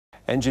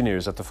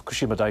Engineers at the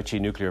Fukushima Daiichi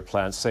nuclear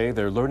plant say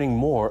they're learning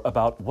more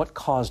about what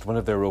caused one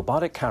of their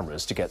robotic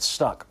cameras to get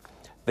stuck.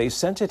 They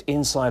sent it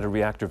inside a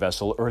reactor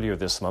vessel earlier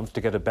this month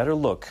to get a better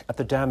look at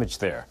the damage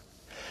there.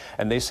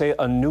 And they say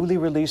a newly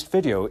released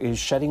video is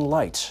shedding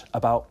light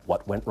about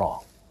what went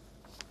wrong.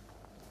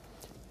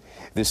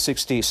 This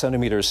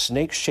 60-centimeter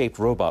snake-shaped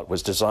robot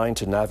was designed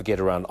to navigate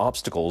around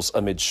obstacles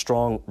amid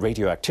strong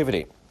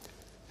radioactivity.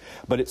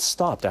 But it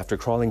stopped after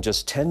crawling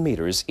just 10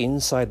 meters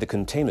inside the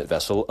containment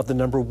vessel of the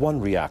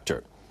 #1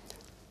 reactor.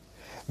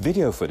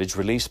 Video footage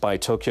released by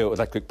Tokyo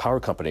Electric Power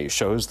Company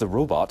shows the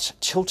robot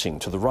tilting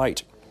to the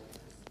right.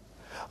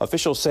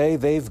 Officials say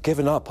they've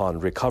given up on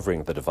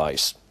recovering the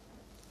device.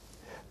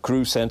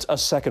 Crew sent a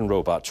second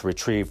robot to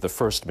retrieve the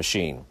first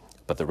machine,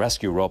 but the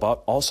rescue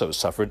robot also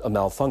suffered a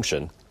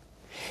malfunction.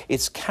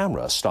 Its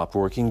camera stopped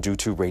working due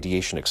to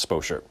radiation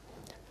exposure.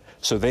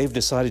 So they've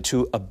decided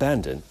to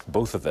abandon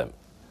both of them.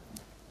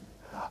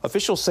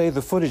 Officials say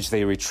the footage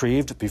they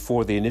retrieved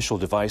before the initial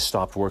device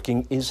stopped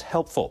working is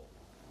helpful.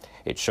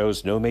 It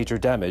shows no major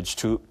damage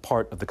to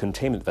part of the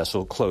containment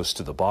vessel close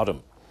to the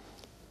bottom.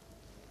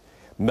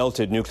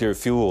 Melted nuclear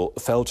fuel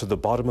fell to the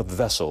bottom of the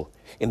vessel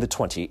in the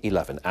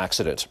 2011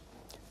 accident.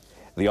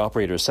 The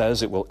operator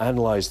says it will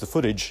analyze the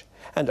footage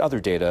and other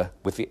data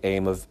with the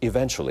aim of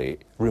eventually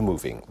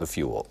removing the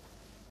fuel.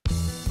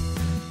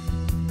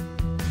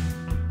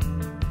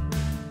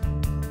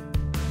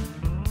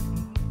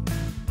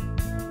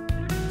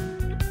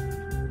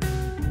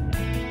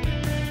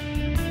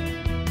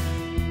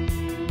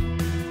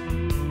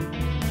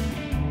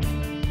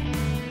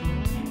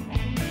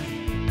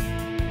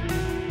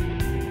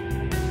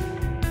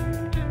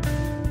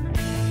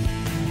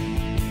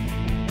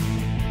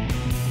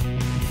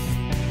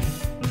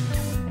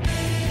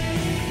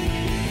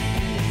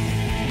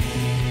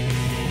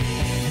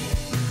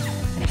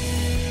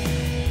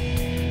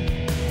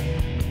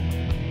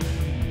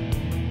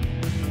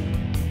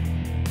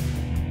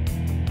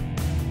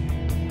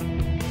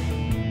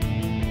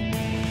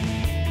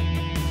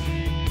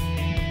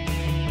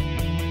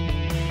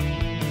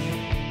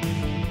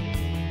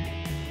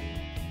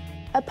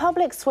 A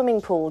public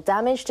swimming pool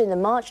damaged in the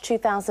March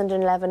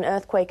 2011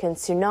 earthquake and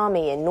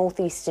tsunami in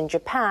northeastern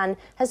Japan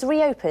has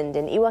reopened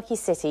in Iwaki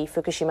City,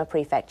 Fukushima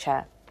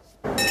Prefecture.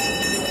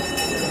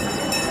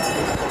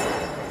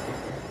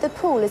 The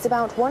pool is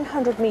about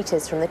 100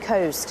 meters from the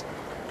coast.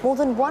 More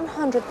than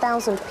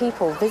 100,000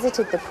 people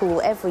visited the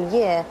pool every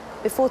year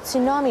before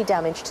tsunami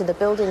damage to the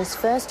building's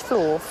first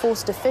floor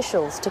forced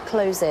officials to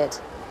close it.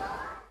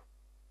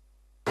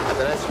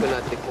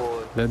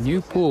 The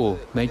new pool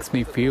makes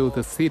me feel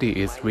the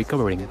city is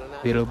recovering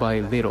little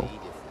by little.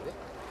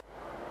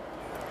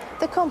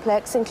 The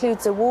complex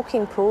includes a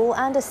walking pool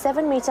and a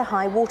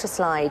 7-meter-high water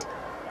slide.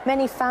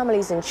 Many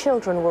families and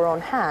children were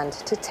on hand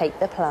to take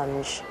the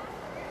plunge.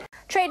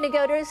 Trade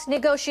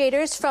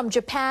negotiators from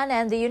Japan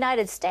and the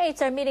United States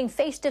are meeting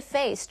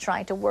face-to-face,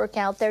 trying to work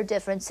out their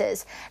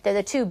differences. They're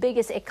the two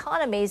biggest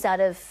economies out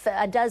of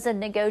a dozen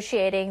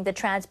negotiating the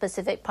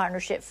Trans-Pacific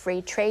Partnership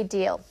Free Trade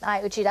Deal.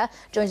 Ai Uchida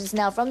joins us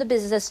now from the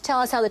business to tell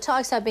us how the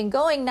talks have been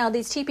going. Now,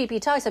 these TPP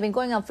talks have been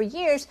going on for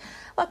years.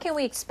 What can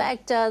we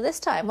expect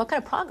this time? What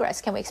kind of progress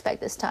can we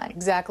expect this time?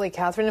 Exactly,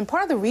 Catherine. And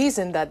part of the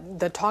reason that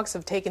the talks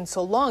have taken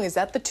so long is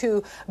that the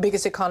two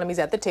biggest economies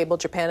at the table,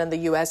 Japan and the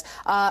U.S.,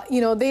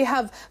 they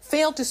have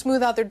failed to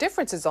smooth out their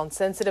differences on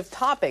sensitive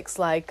topics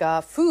like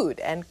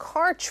food and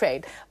car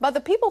trade. But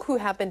the people who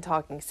have been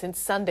talking since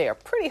Sunday are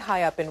pretty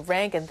high up in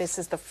rank, and this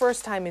is the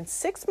first time in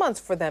 6 months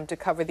for them to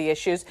cover the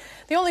issues.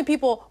 The only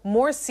people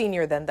more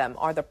senior than them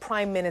are the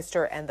Prime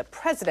Minister and the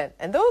President,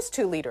 and those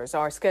two leaders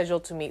are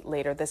scheduled to meet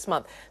later this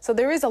month. So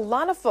there is a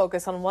lot of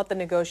focus on what the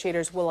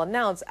negotiators will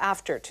announce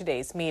after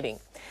today's meeting.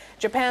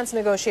 Japan's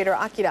negotiator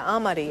Akira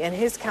Amari and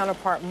his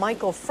counterpart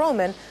Michael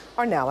Froman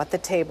are now at the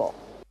table.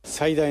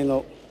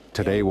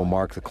 Today will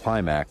mark the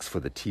climax for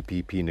the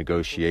TPP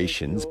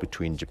negotiations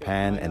between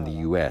Japan and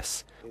the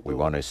U.S. We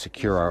want to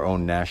secure our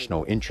own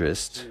national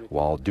interests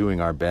while doing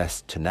our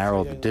best to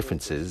narrow the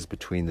differences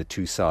between the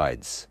two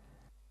sides.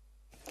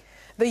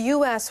 The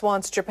U.S.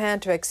 wants Japan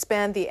to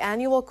expand the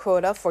annual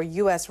quota for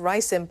U.S.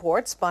 rice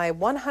imports by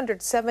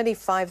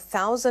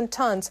 175,000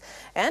 tons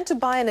and to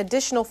buy an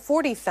additional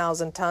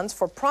 40,000 tons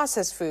for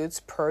processed foods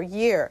per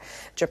year.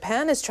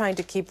 Japan is trying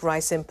to keep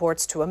rice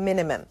imports to a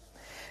minimum.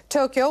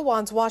 Tokyo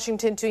wants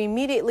Washington to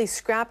immediately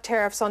scrap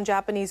tariffs on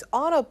Japanese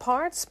auto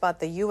parts, but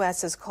the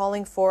U.S. is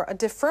calling for a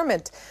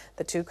deferment.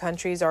 The two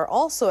countries are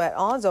also at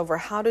odds over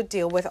how to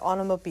deal with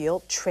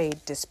automobile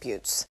trade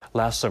disputes.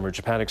 Last summer,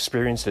 Japan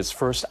experienced its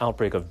first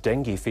outbreak of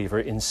dengue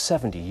fever in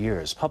 70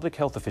 years. Public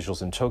health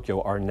officials in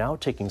Tokyo are now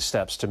taking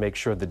steps to make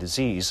sure the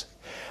disease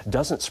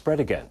doesn't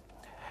spread again.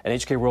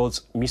 NHK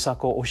World's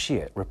Misako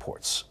Oshie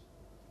reports.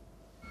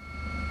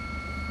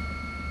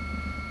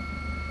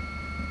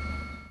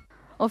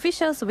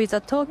 Officials with the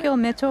Tokyo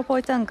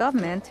metropolitan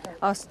government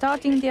are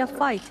starting their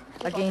fight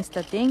against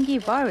the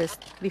dengue virus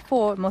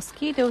before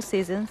mosquito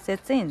season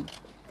sets in.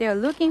 They are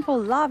looking for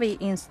larvae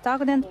in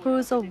stagnant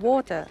pools of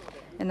water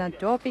and are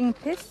dropping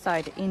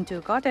pesticide into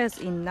gutters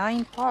in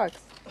 9 parks.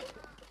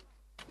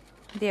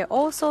 They are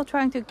also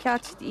trying to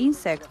catch the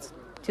insects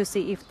to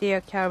see if they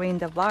are carrying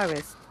the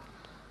virus.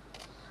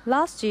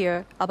 Last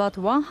year, about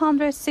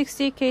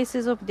 160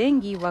 cases of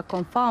dengue were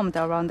confirmed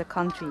around the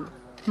country.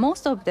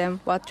 Most of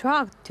them were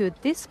tracked to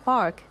this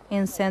park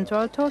in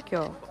central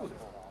Tokyo.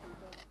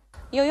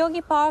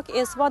 Yoyogi Park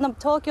is one of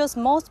Tokyo's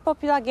most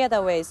popular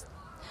getaways.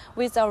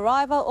 With the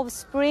arrival of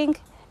spring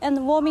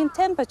and warming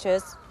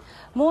temperatures,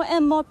 more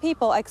and more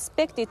people are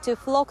expected to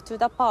flock to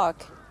the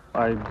park.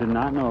 I did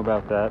not know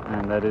about that,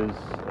 and that is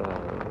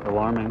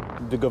alarming.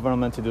 The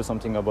government to do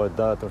something about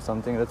that or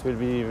something, that will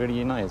be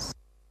very nice.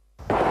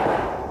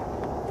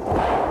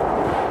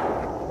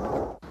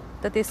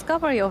 The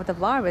discovery of the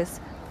virus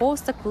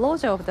forced the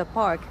closure of the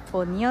park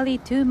for nearly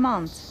 2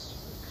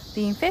 months.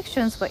 The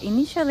infections were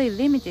initially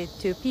limited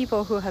to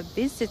people who had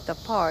visited the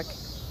park,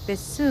 but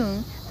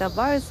soon the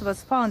virus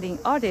was found in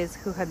others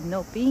who had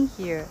not been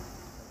here.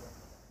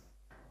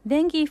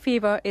 Dengue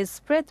fever is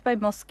spread by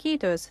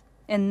mosquitoes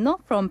and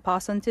not from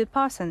person to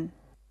person.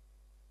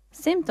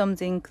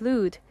 Symptoms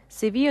include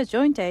severe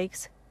joint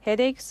aches,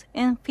 headaches,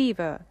 and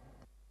fever.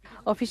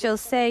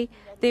 Officials say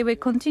they will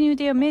continue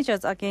their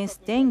measures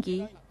against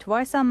dengue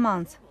twice a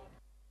month.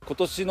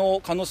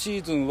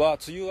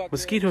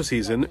 Mosquito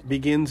season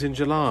begins in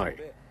July,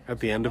 at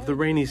the end of the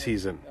rainy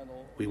season.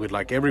 We would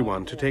like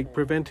everyone to take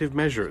preventive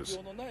measures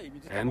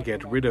and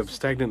get rid of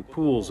stagnant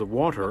pools of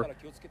water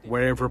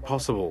wherever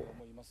possible.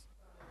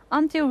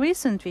 Until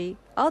recently,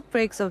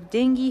 outbreaks of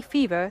dengue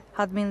fever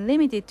had been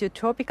limited to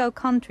tropical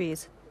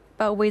countries,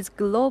 but with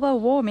global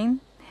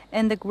warming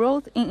and the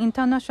growth in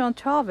international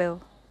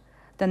travel,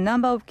 the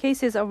number of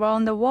cases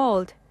around the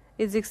world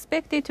is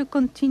expected to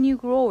continue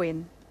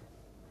growing.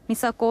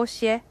 Misako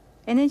Shie,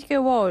 NHK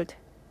World,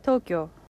 Tokyo.